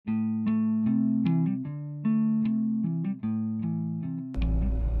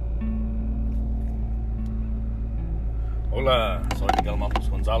Hola, soy Miguel Matos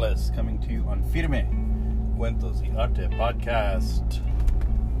Gonzalez, coming to you on Firme Cuentos y Arte podcast.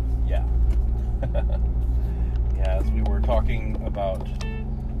 Yeah. As we were talking about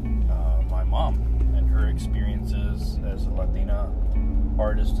my mom and her experiences as a Latina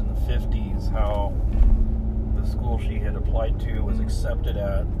artist in the 50s, how the school she had applied to was accepted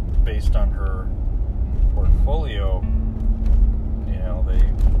at based on her portfolio. You know,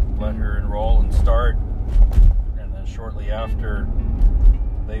 they let her enroll and start, and then shortly after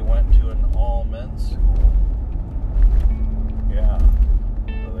they went to an all-men's school. Yeah,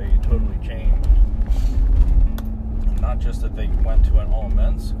 so they totally changed. And not just that they went to an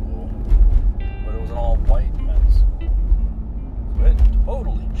all-men's school, but it was an all-white men's school. So it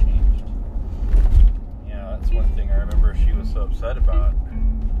totally changed. Yeah, that's one thing I remember she was so upset about,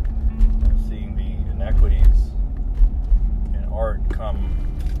 seeing the inequities in art come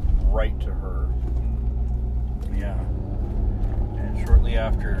right to her. Yeah. And shortly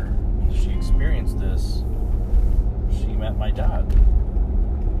after she experienced this, she met my dad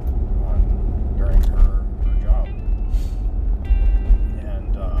during her job.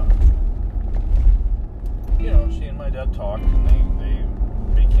 And, she and my dad talked, and they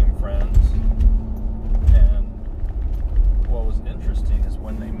became friends. And what was interesting is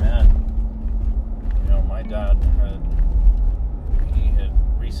when they met, my dad had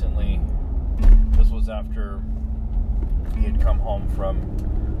recently, this was after he had come home from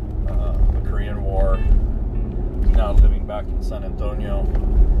the Korean War. He's now living back in San Antonio.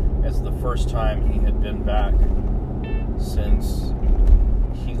 It's the first time he had been back since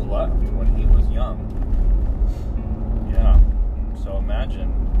he left when he was young. Yeah, so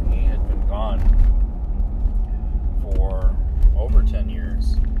imagine, he had been gone for over 10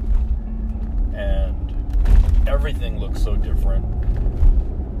 years, and everything looks so different.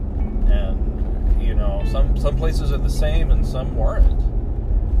 And some places are the same and some weren't.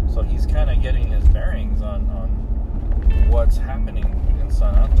 So he's kind of getting his bearings on what's happening in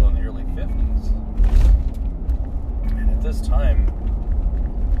San Antonio in the early 50s. And at this time,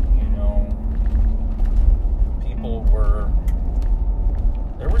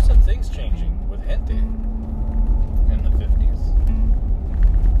 there were some things changing with gente in the 50s.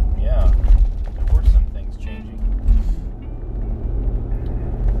 Yeah, there were some things changing.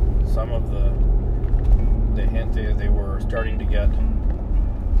 Some of the gente, they were starting to get,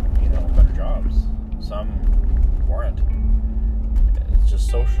 better jobs. Some weren't. It's just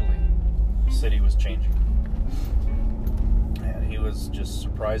socially, the city was changing. And he was just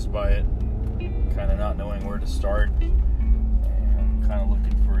surprised by it, kind of not knowing where to start, and kind of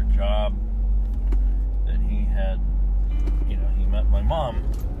looking for a job that he had, he met my mom,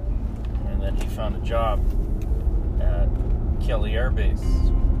 and then he found a job at Kelly Air Base.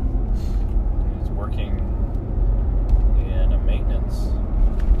 He was working in a maintenance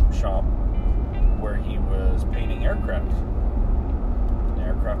shop where he was painting aircraft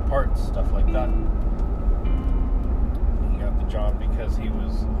parts, stuff like that. He got the job because he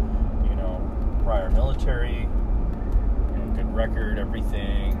was, prior military, good record,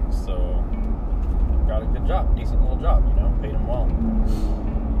 everything, so got a good job, decent little job, paid him well.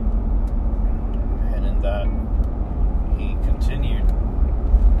 And in that, he continued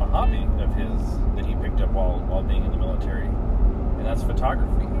a hobby of his that he picked up while being in the military, and that's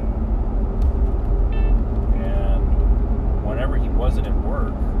photography. And whenever he wasn't at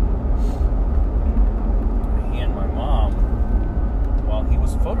work, he and my mom, while he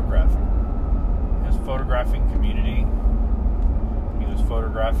was photographing community, he was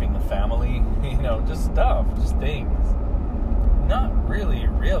photographing the family, just stuff, just things, not really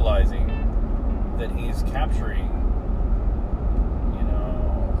realizing that he's capturing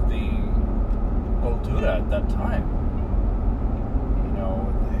the cultura at that time.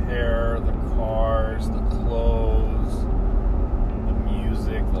 The hair, the cars, the clothes, the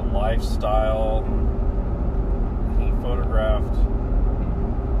music, the lifestyle. He photographed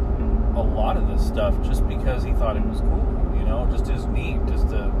a lot of this stuff just because he thought it was cool, just as neat, just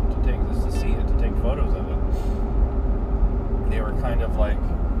to see it, to take photos of it. They were kind of like,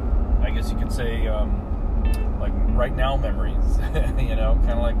 I guess you could say, like right now memories, kind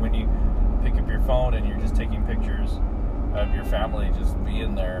of like when you pick up your phone and you're just taking pictures of your family just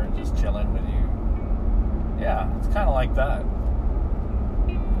being there and just chilling with you. Yeah, it's kind of like that.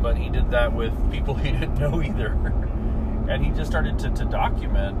 But he did that with people he didn't know either. And he just started to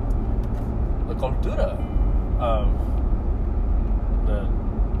document the cultura of the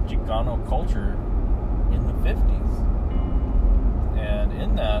Chicano culture in the 50s. And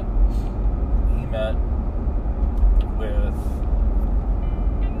in that, he met with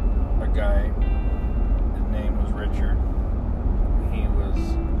a guy, his name was Richard,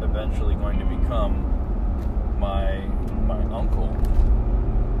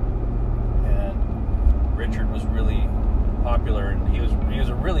 Richard was really popular, and he was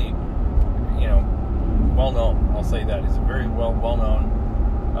a really, well-known. I'll say that he's a very well-known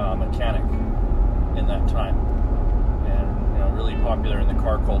mechanic in that time, and really popular in the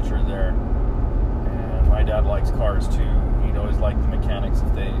car culture there. And my dad likes cars too. He'd always liked the mechanics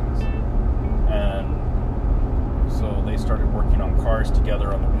of things, and so they started working on cars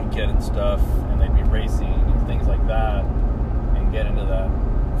together on the weekend and stuff, and they'd be racing and things like that, and get into that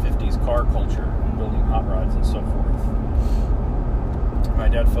 50s car culture, building hot rods and so forth. My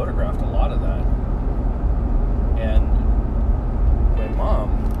dad photographed a lot of that. And my mom,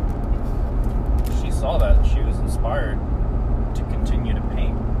 she saw that and she was inspired to continue to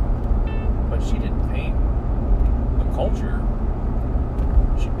paint. But she didn't paint the culture.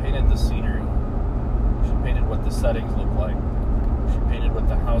 She painted the scenery. She painted what the settings looked like. She painted what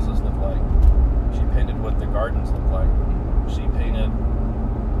the houses looked like. She painted what the gardens looked like. She painted,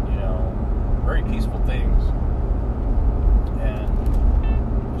 very peaceful things. And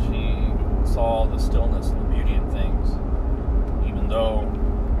she saw the stillness and the beauty in things, even though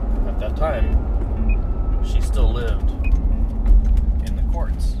at that time she still lived in the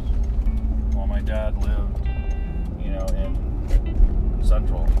courts, while my dad lived, in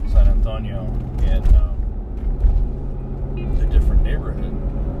central San Antonio, in a different neighborhood.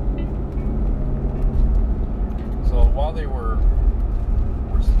 So while they were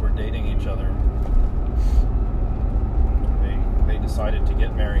dating each other, they decided to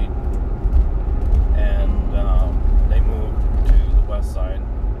get married, and they moved to the west side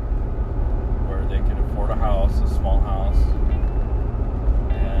where they could afford a house, a small house.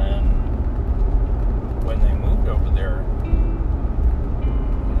 And when they moved over there,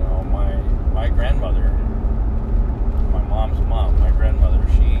 my grandmother, my mom's mom, my grandmother,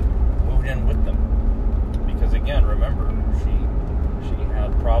 she moved in with them, because again, remember, she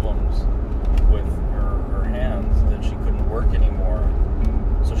had problems with her hands, that she couldn't work anymore,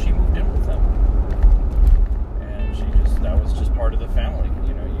 so she moved in with them. And that was just part of the family.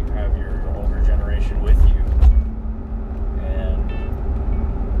 You have your older generation with you. And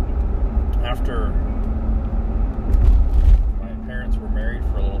after my parents were married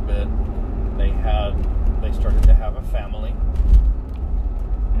for a little bit, they started to have a family,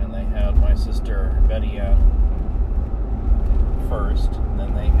 and they had my sister Betty Ann first, and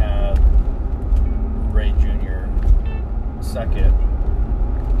then they had Ray Jr. second,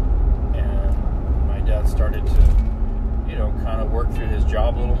 and my dad started to kind of work through his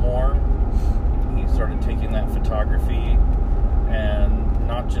job a little more. He started taking that photography, and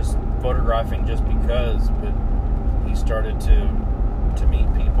not just photographing just because, but he started to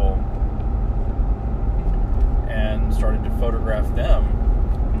meet people and started to photograph them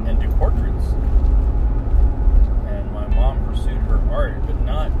and do portraits. And my mom pursued her art, but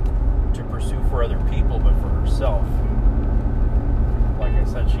not to pursue for other people, but for herself. Like I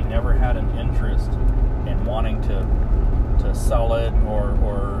said, she never had an interest in wanting to sell it or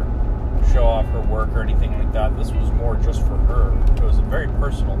show off her work or anything like that. This was more just for her. It was a very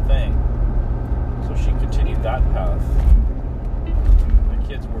personal thing. So she continued that path. The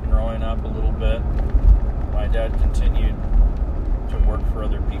kids were growing up a little bit. My dad continued to work for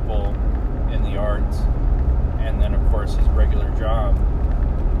other people in the arts, and then of course his regular job.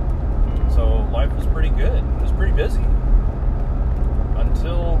 So life was pretty good. It was pretty busy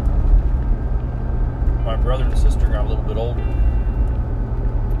until my brother and sister got a little bit older,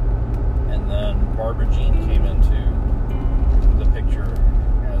 and then Barbara Jean came into the picture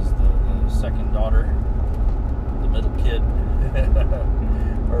as the second daughter, the middle kid,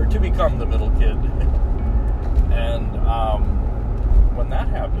 or to become the middle kid. And when that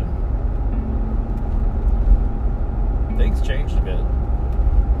happened, things changed a bit.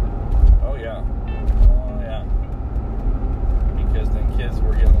 Oh yeah. Because then kids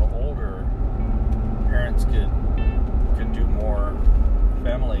were getting a little older, parents could do more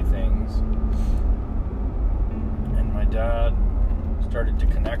family things, and my dad started to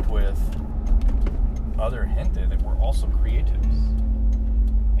connect with other gente that were also creatives,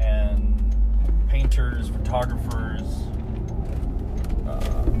 and painters, photographers,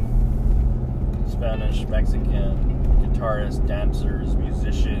 Spanish, Mexican, guitarists, dancers,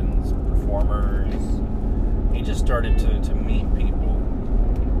 musicians, performers. He just started to meet people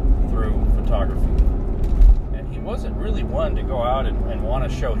through photography. And he wasn't really one to go out and want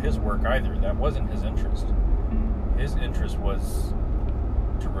to show his work either. That wasn't his interest. His interest was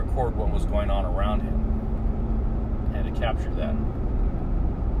to record what was going on around him and to capture that.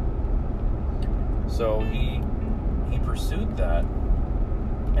 So he pursued that,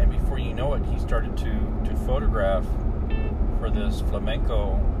 and before you know it, he started to photograph for this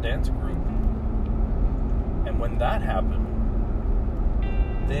flamenco dance group. And when that happened,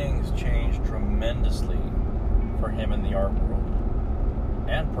 things changed tremendously for him in the art world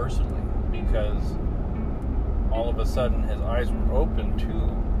and personally, because all of a sudden his eyes were open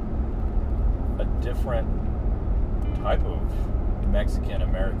to a different type of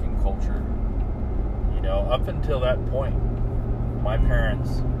Mexican-American culture. You know, up until that point, my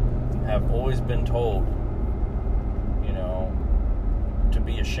parents have always been told, you know, to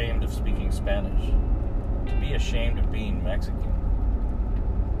be ashamed of speaking Spanish, to be ashamed of being Mexican.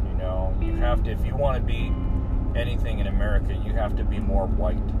 You know, you have to, if you want to be anything in America, you have to be more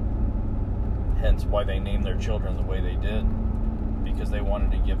white. Hence why they named their children the way they did, because they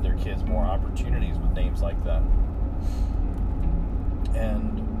wanted to give their kids more opportunities with names like that.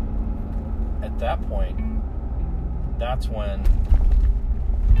 And at that point, that's when,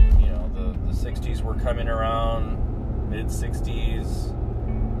 you know, the 60s were coming around, mid-60s.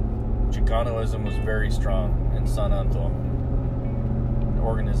 Chicanoism was very strong in San Anto. An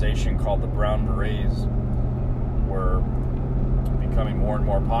organization called the Brown Berets were becoming more and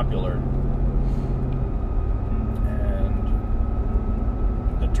more popular. And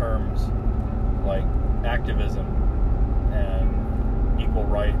the terms like activism and equal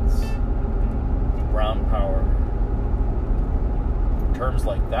rights, brown power, terms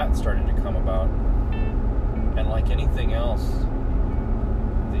like that started to come about. And like anything else,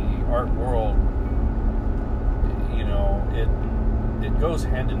 the art world, you know, it goes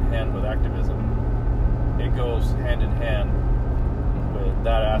hand in hand with activism. It goes hand in hand with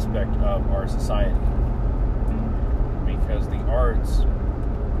that aspect of our society, because the arts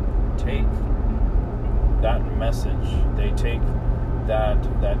take that message, they take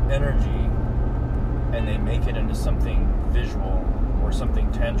that energy, and they make it into something visual or something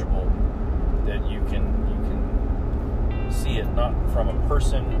tangible that you can see it not from a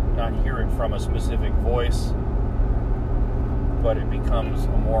person, not hear it from a specific voice, but it becomes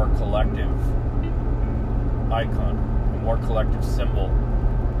a more collective icon, a more collective symbol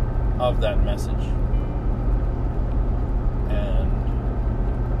of that message. And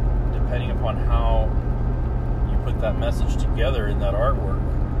depending upon how you put that message together in that artwork,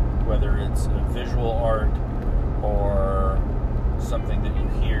 whether it's a visual art or something that you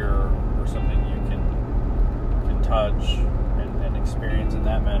hear or something you can touch and experience in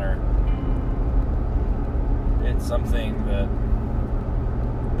that manner, it's something that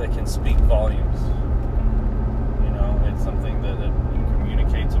can speak volumes. You know, it's something that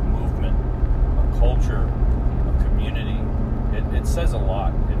communicates a movement, a culture, a community. It says a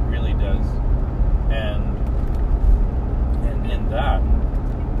lot. It really does. And in that,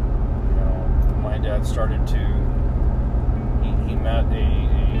 you know, my dad started to, he met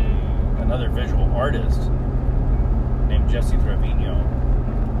another visual artist named Jesse Trevino,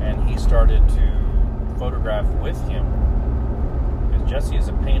 and he started to photograph with him, because Jesse is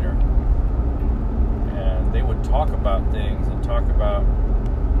a painter, and they would talk about things and talk about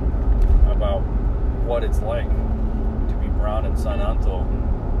what it's like to be brown in San Anto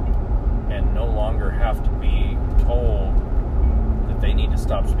and no longer have to be told that they need to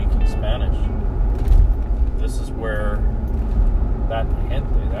stop speaking Spanish. This is where that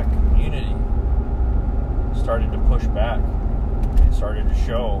gente, that community, started to push back. It started to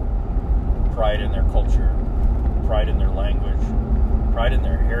show pride in their culture, pride in their language, pride in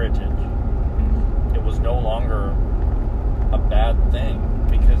their heritage. It was no longer a bad thing,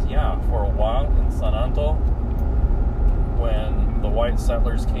 because for a while in San Anto, when the white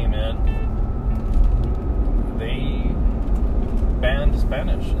settlers came in, they banned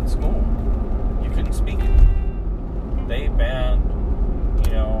Spanish in school. You couldn't speak it. They banned,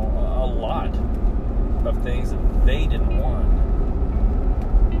 you know, a lot of things that they didn't want.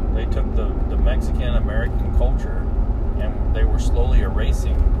 They took the Mexican-American culture and they were slowly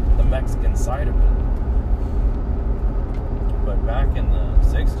erasing the Mexican side of it. But back in the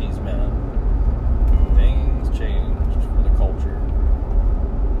 60s, man, things changed for the culture.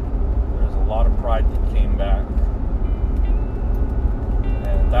 There's a lot of pride that came back. And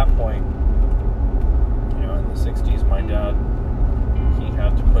at that point, you know, in the 60s, my dad, he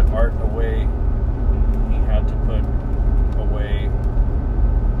had to put art away. He had to put away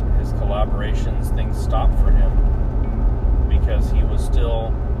his collaborations. Things stopped for him because he was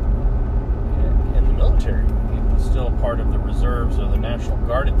still in the military. He was still part of the reserves or the National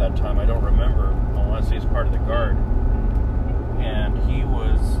Guard at that time. I don't remember. I want to say he's part of the Guard. And he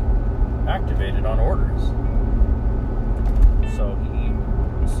was activated on orders. So he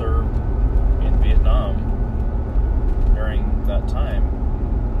served in Vietnam during that time.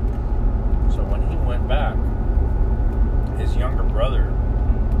 So when he went back, his younger brother,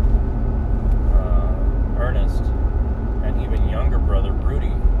 Ernest, younger brother,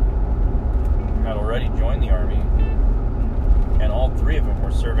 Rudy, had already joined the Army, and all three of them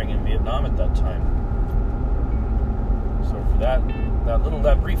were serving in Vietnam at that time. So for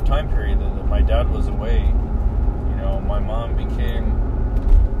that brief time period that my dad was away, my mom became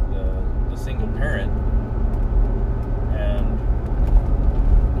the single parent. And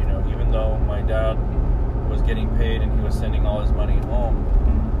even though my dad was getting paid and he was sending all his money home,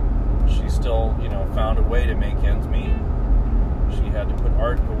 she still found a way to make ends meet. She had to put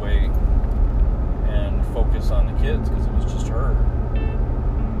art away and focus on the kids because it was just her.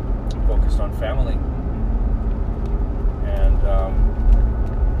 Focused on family. And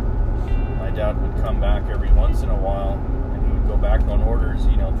my dad would come back every once in a while, and he would go back on orders.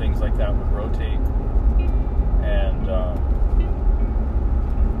 Things like that would rotate. And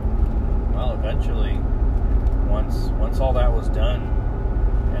eventually, once all that was done,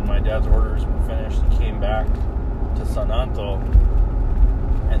 and my dad's orders were finished, he came back to San Anto.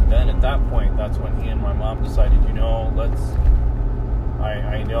 And then at that point, that's when he and my mom decided, I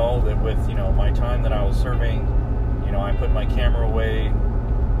know that with, my time that I was serving, I put my camera away.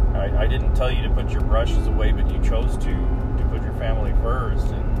 I didn't tell you to put your brushes away, but you chose to put your family first.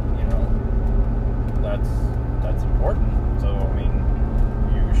 And, that's important. So,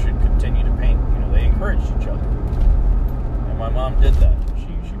 you should continue to paint. They encouraged each other. And my mom did that.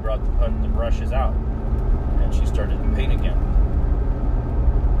 She brought the brushes out, and she started to paint again.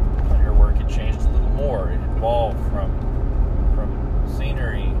 And her work had changed a little more. It evolved from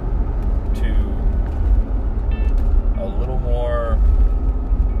scenery to a little more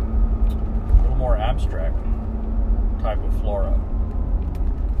abstract type of flora.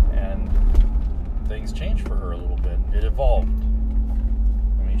 And things changed for her a little bit. It evolved.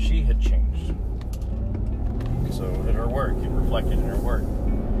 She had changed. So in her work, it reflected in her work.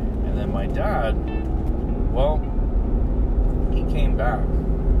 And then my dad, he came back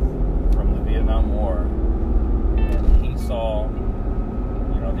from the Vietnam War, and he saw,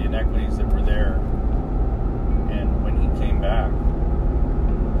 the inequities that were there. And when he came back,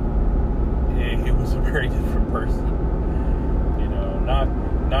 he was a very different person.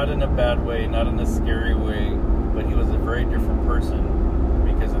 Not in a bad way, not in a scary way, but he was a very different person,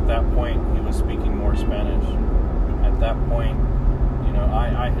 because at that point he was speaking more Spanish. At that point,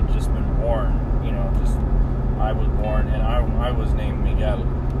 I had just been born. I was born, and I was named Miguel.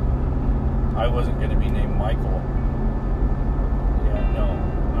 I wasn't going to be named Michael.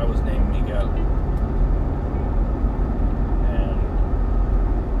 I was named Miguel. And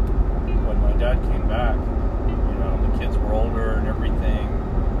when my dad came back, the kids were older and everything,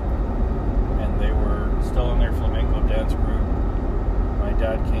 and they were still in their flamenco dance group. My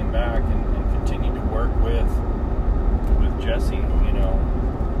dad came back and continued to work with Jesse, And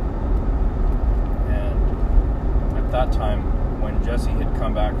at that time, when Jesse had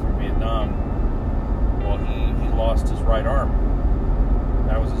come back from Vietnam, he lost his right arm.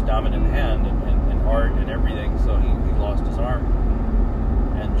 That was his dominant hand in art and everything, so he lost his arm.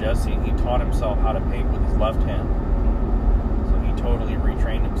 And Jesse, he taught himself how to paint with his left hand. So he totally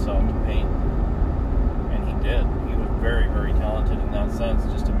retrained himself to paint. And he did. He was very, very talented in that sense,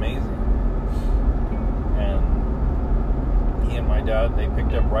 just amazing. And he and my dad, they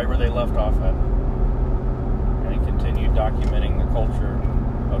picked up right where they left off at. And he continued documenting the culture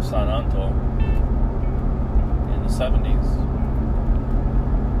of San Anto in the 70s.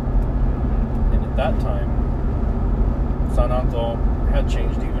 And at that time, San Anto had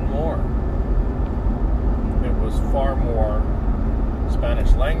changed even more. It was far more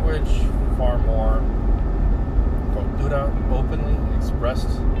Spanish language, far more cultura openly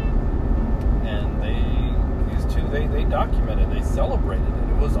expressed, and these two documented, they celebrated it.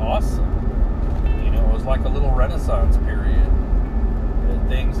 It was awesome. It was like a little Renaissance period.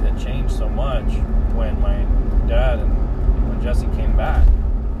 Things had changed so much when my dad and when Jesse came back.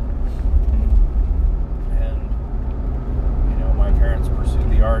 And my parents pursued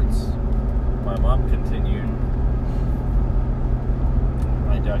the arts. My mom continued.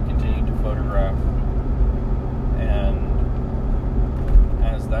 My dad continued to photograph. And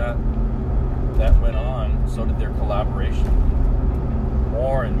as that went on, so did their collaboration.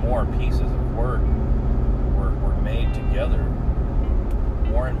 More and more pieces of work were made together.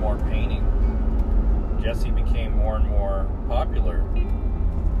 More and more painting. Jesse became more and more popular,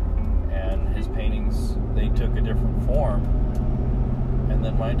 and his paintings, they took a different form. And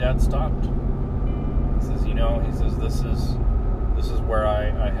then my dad stopped. He says, this is where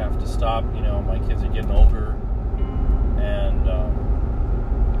I have to stop. My kids are getting older, and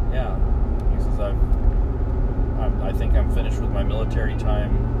he says, I think I'm finished with my military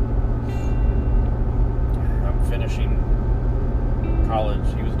time. I'm finishing college.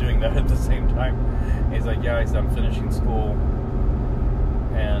 He was doing that at the same time. He's like, yeah, I'm finishing school,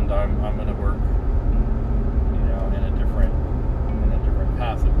 and I'm going to work, in a different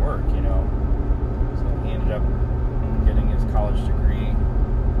path at work, So he ended up getting his college degree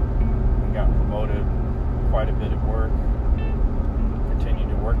and got promoted quite a bit at work. Continued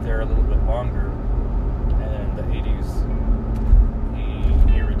to work there a little bit longer, and in the 80s,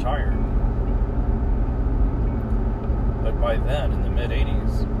 he retired. But by then, in the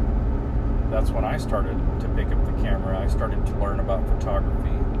mid-80s, that's when I started to pick up the camera. I started to learn about photography.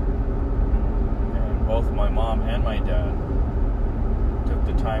 And both my mom and my dad took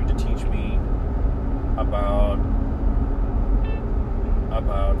the time to teach me about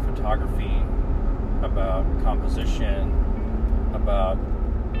photography, about composition, about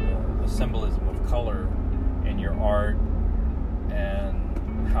the symbolism of color in your art,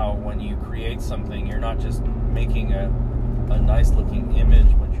 and how when you create something, you're not just making a nice looking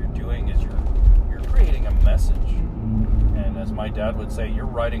image. What you're doing is you're creating a message. And as my dad would say, you're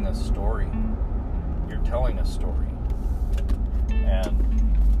writing a story. You're telling a story.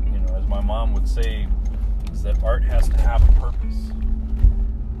 And as my mom would say, is that art has to have a purpose.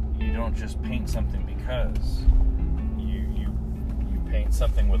 You don't just paint something because you paint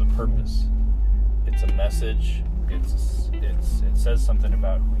something with a purpose. It's a message. It says something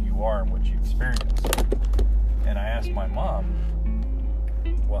about who you are and what you experience. And I asked my mom,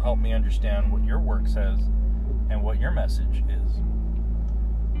 well, help me understand what your work says and what your message is.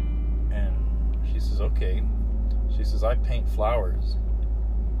 And she says, okay. She says, I paint flowers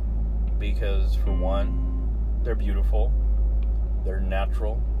because, for one, they're beautiful, they're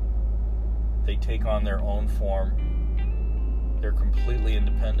natural, they take on their own form, they're completely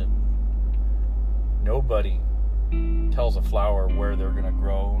independent. Nobody tells a flower where they're going to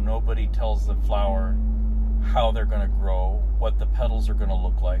grow. Nobody tells the flower how they're going to grow, what the petals are going to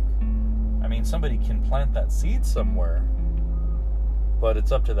look like. I mean, somebody can plant that seed somewhere, but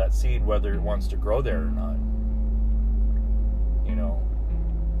it's up to that seed whether it wants to grow there or not.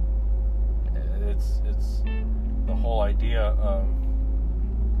 It's the whole idea of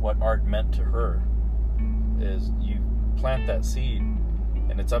what art meant to her is you plant that seed,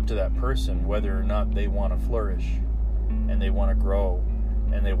 and it's up to that person whether or not they want to flourish, and they want to grow,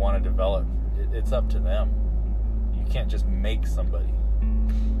 and they want to develop. It's up to them. You can't just make somebody.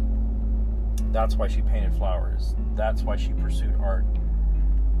 That's why she painted flowers. That's why she pursued art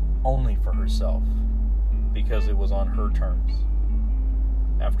only for herself, because it was on her terms.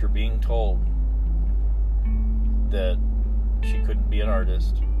 After being told that she couldn't be an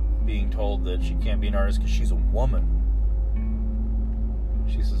artist, being told that she can't be an artist because she's a woman,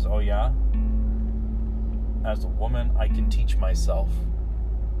 she says, oh yeah? As a woman, I can teach myself.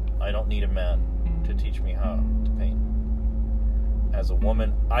 I don't need a man to teach me how to paint. As a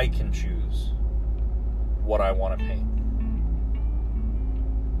woman, I can choose what I want to paint.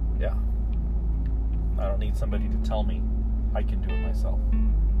 Yeah. I don't need somebody to tell me. I can do it myself.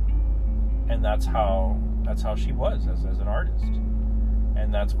 And that's how she was as an artist.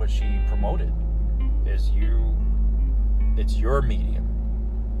 And that's what she promoted, is it's your medium.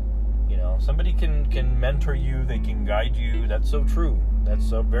 Somebody can mentor you, they can guide you. That's so true. That's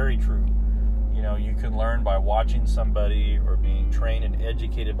so very true. You can learn by watching somebody or being trained and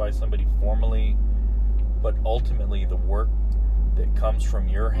educated by somebody formally, but ultimately the work that comes from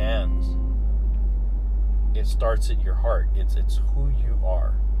your hands, it starts at your heart. It's who you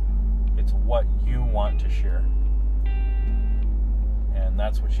are. It's what you want to share. And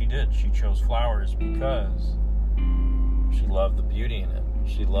that's what she did. She chose flowers because she loved the beauty in it.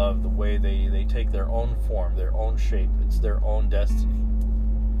 She loved the way they take their own form, their own shape. It's their own destiny.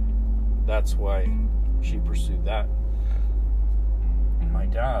 That's why she pursued that. And my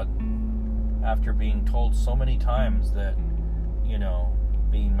dad, after being told so many times that,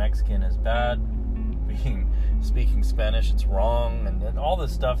 being Mexican is bad, speaking Spanish, it's wrong, and all the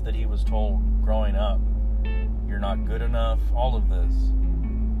stuff that he was told growing up, you're not good enough, all of this,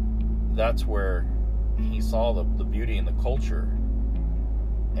 that's where he saw the beauty in the culture,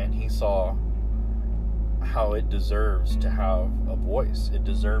 and he saw how it deserves to have a voice. It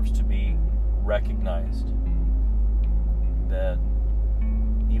deserves to be recognized. That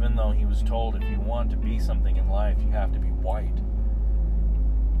even though he was told, if you want to be something in life, you have to be white,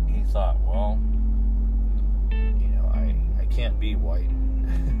 he thought, well, I can't be white.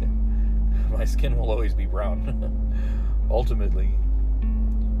 My skin will always be brown, ultimately.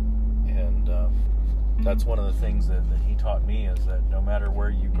 And that's one of the things that he taught me, is that no matter where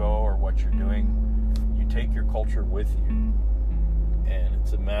you go or what you're doing, you take your culture with you. And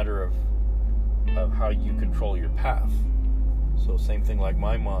it's a matter of how you control your path. So same thing like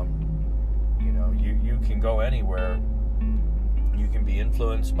my mom. You know, you can go anywhere. You can be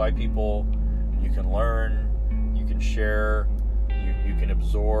influenced by people. You can learn. You can share. You can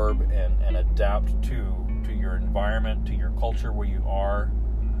absorb and adapt to your environment, to your culture where you are.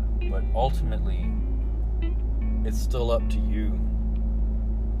 But ultimately, it's still up to you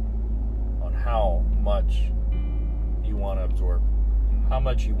on how much you want to absorb, how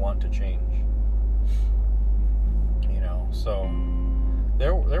much you want to change. You know, so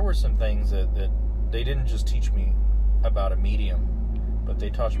there were some things that they didn't just teach me about a medium, but they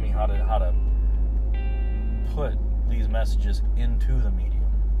taught me how to put these messages into the medium.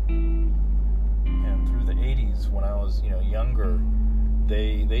 And through the 80s, when I was, younger,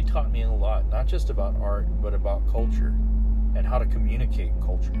 they taught me a lot, not just about art, but about culture and how to communicate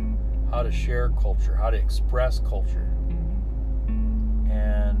culture, how to share culture, how to express culture,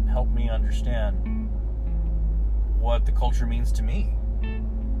 and help me understand what the culture means to me.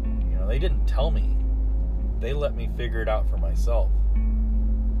 They didn't tell me. They let me figure it out for myself.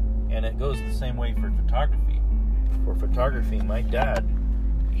 And it goes the same way for photography. For photography, my dad,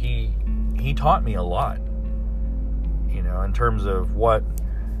 he taught me a lot. In terms of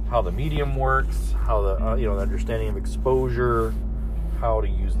how the medium works, how the the understanding of exposure, how to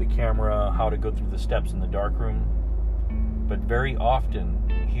use the camera, how to go through the steps in the darkroom. But very often,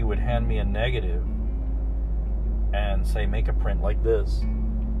 he would hand me a negative and say, make a print like this.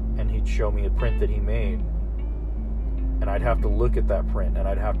 And he'd show me a print that he made. And I'd have to look at that print, and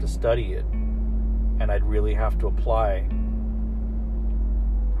I'd have to study it. And I'd really have to apply,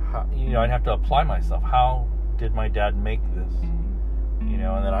 I'd have to apply myself. How did my dad make this?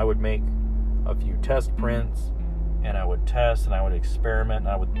 And then I would make a few test prints, and I would test, and I would experiment, and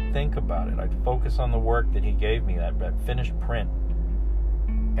I would think about it. I'd focus on the work that he gave me, that finished print.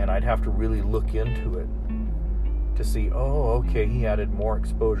 And I'd have to really look into it to see, okay, he added more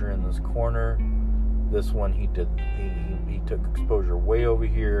exposure in this corner. This one he took exposure way over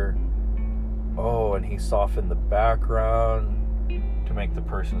here. And he softened the background to make the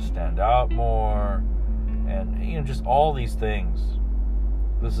person stand out more. And, just all these things.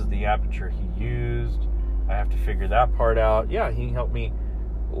 This is the aperture he used. I have to figure that part out. Yeah, he helped me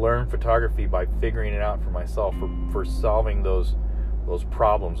learn photography by figuring it out for myself, for solving those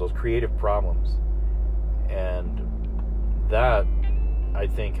problems, those creative problems. And that, I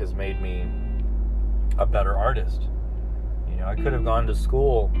think, has made me a better artist. I could have gone to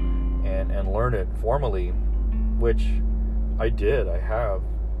school and learned it formally, which I did, I have.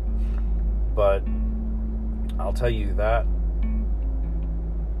 But I'll tell you that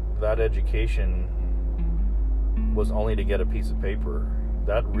education was only to get a piece of paper.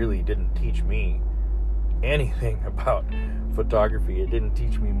 That really didn't teach me anything about photography. It didn't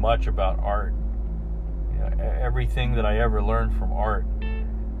teach me much about art. Everything that I ever learned from art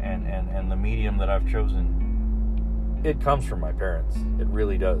and the medium that I've chosen, it comes from my parents. It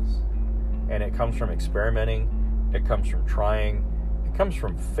really does. And it comes from experimenting. It comes from trying. It comes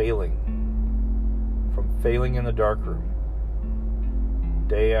from failing. From failing in the darkroom.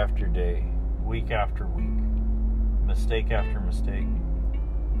 Day after day. Week after week. Mistake after mistake.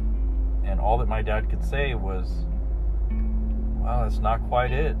 And all that my dad could say was, well, that's not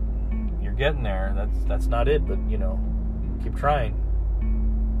quite it. You're getting there. That's not it, but, keep trying.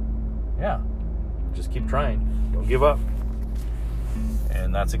 Yeah. Just keep trying. Don't give up.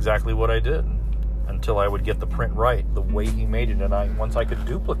 And that's exactly what I did. Until I would get the print right, the way he made it. And once I could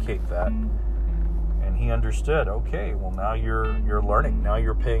duplicate that, and he understood, okay, well, now you're learning. Now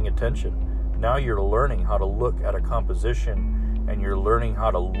you're paying attention. Now you're learning how to look at a composition, and you're learning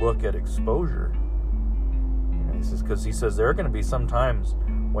how to look at exposure. He says there are going to be some times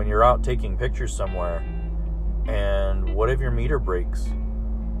when you're out taking pictures somewhere, and what if your meter breaks?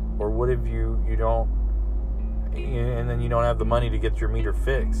 Or what if you don't, and then you don't have the money to get your meter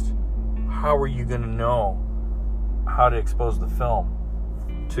fixed? How are you going to know how to expose the film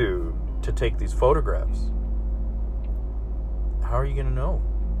to take these photographs? How are you going to know?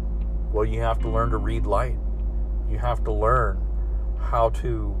 Well, you have to learn to read light. You have to learn how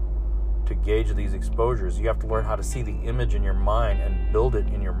to gauge these exposures. You have to learn how to see the image in your mind and build it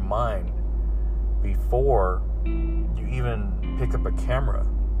in your mind before you even pick up a camera,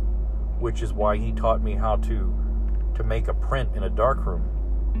 which is why he taught me how to make a print in a darkroom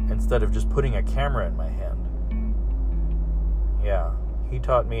instead of just putting a camera in my hand. Yeah, he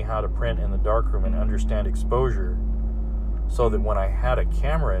taught me how to print in the darkroom and understand exposure so that when I had a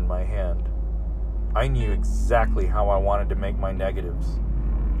camera in my hand, I knew exactly how I wanted to make my negatives.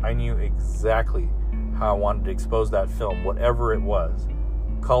 I knew exactly how I wanted to expose that film, whatever it was.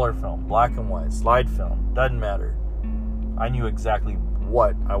 Color film, black and white, slide film, doesn't matter. I knew exactly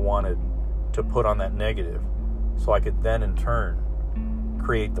what I wanted to put on that negative, so I could then in turn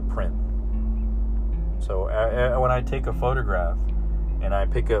create the print. So when I take a photograph and I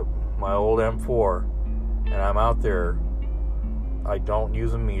pick up my old M4 and I'm out there, I don't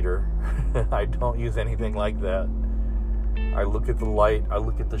use a meter. I don't use anything like that. I look at the light, I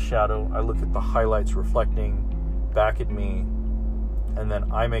look at the shadow, I look at the highlights reflecting back at me, and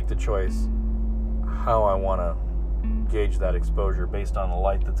then I make the choice how I want to gauge that exposure based on the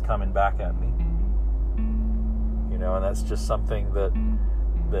light that's coming back at me. You know, and that's just something that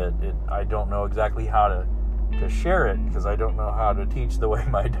I don't know exactly how to share it, because I don't know how to teach the way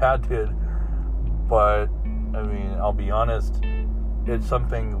my dad did. But I mean, I'll be honest, it's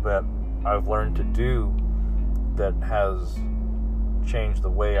something that I've learned to do that has changed the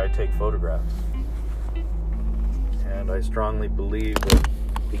way I take photographs. And I strongly believe that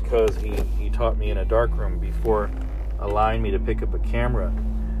because he taught me in a darkroom before allowing me to pick up a camera,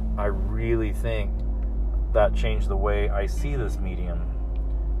 I really think that changed the way I see this medium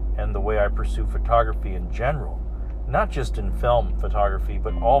and the way I pursue photography in general. Not just in film photography,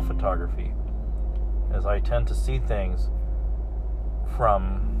 but all photography, as I tend to see things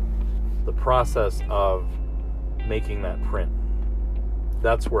from the process of making that print.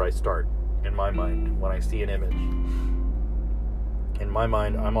 That's where I start in my mind when I see an image. In my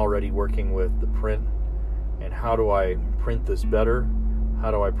mind, I'm already working with the print, and how do I print this better? How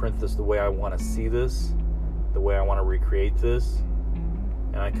do I print this the way I want to see this, the way I want to recreate this?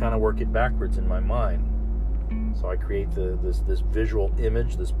 And I kind of work it backwards in my mind. So I create this visual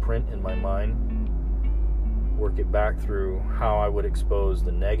image, this print in my mind, work it back through how I would expose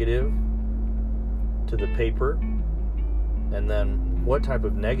the negative to the paper, and then what type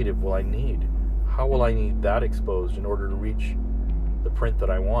of negative will I need? How will I need that exposed in order to reach the print that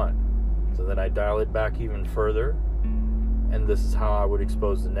I want? So then I dial it back even further, and this is how I would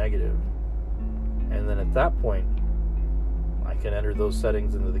expose the negative. And then at that point, I can enter those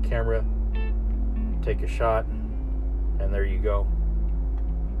settings into the camera, take a shot, and there you go.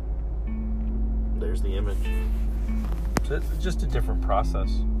 There's the image. So it's just a different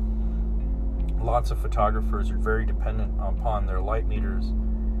process. Lots of photographers are very dependent upon their light meters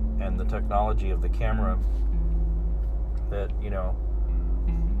and the technology of the camera that, you know,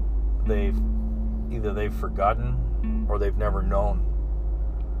 they've forgotten or they've never known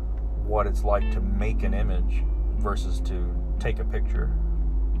what it's like to make an image versus to take a picture.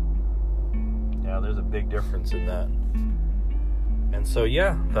 Yeah, there's a big difference in that. And so,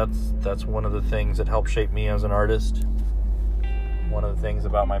 yeah, that's one of the things that helped shape me as an artist. One of the things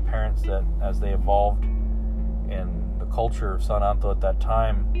about my parents, that as they evolved in the culture of San Anto at that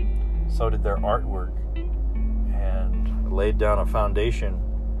time, so did their artwork, and laid down a foundation,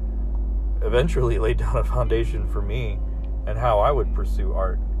 eventually laid down a foundation for me and how I would pursue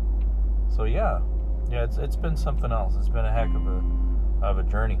art. So yeah, it's been something else. It's been a heck of a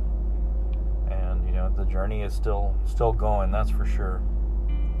journey. And, you know, the journey is still going, that's for sure.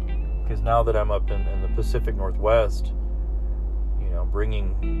 Because now that I'm up in the Pacific Northwest, you know,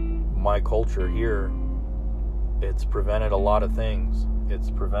 bringing my culture here, it's prevented a lot of things. It's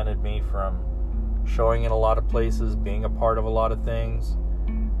prevented me from showing in a lot of places, being a part of a lot of things,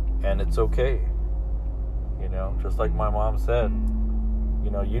 and it's okay. You know, just like my mom said, you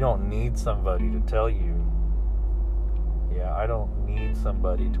know, you don't need somebody to tell you. Yeah, I don't need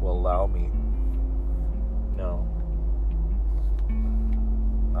somebody to allow me. No.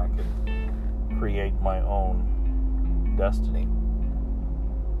 I can create my own destiny.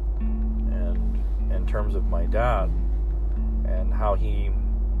 And in terms of my dad and how he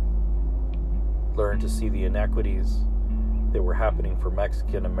learned to see the inequities that were happening for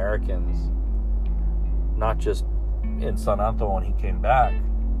Mexican Americans, not just in San Anto when he came back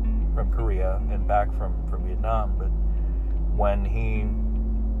from Korea and back from Vietnam, but when he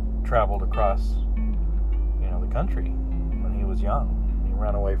traveled across, you know, the country when he was young. He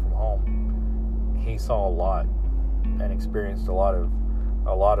ran away from home. He saw a lot and experienced a lot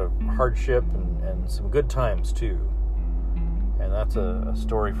of hardship and some good times too. And that's a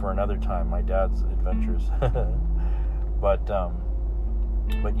story for another time, my dad's adventures. But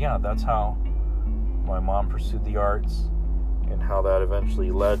yeah, that's how my mom pursued the arts and how that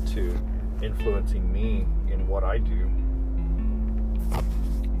eventually led to influencing me in what I do.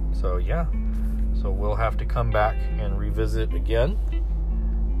 So yeah, so we'll have to come back and revisit again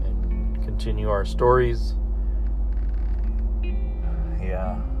and continue our stories.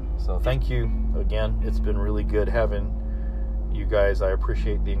 Yeah, so thank you again. It's been really good having you guys. I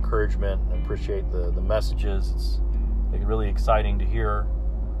appreciate the encouragement. I appreciate the messages. It's really exciting to hear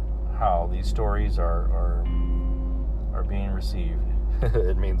how these stories are are being received.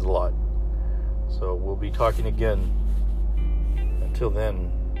 It means a lot. So we'll be talking again. Until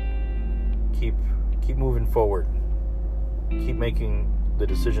then, keep moving forward. Keep making the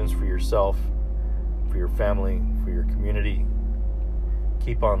decisions for yourself, for your family, for your community.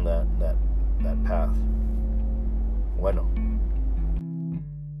 Keep on that path. Bueno.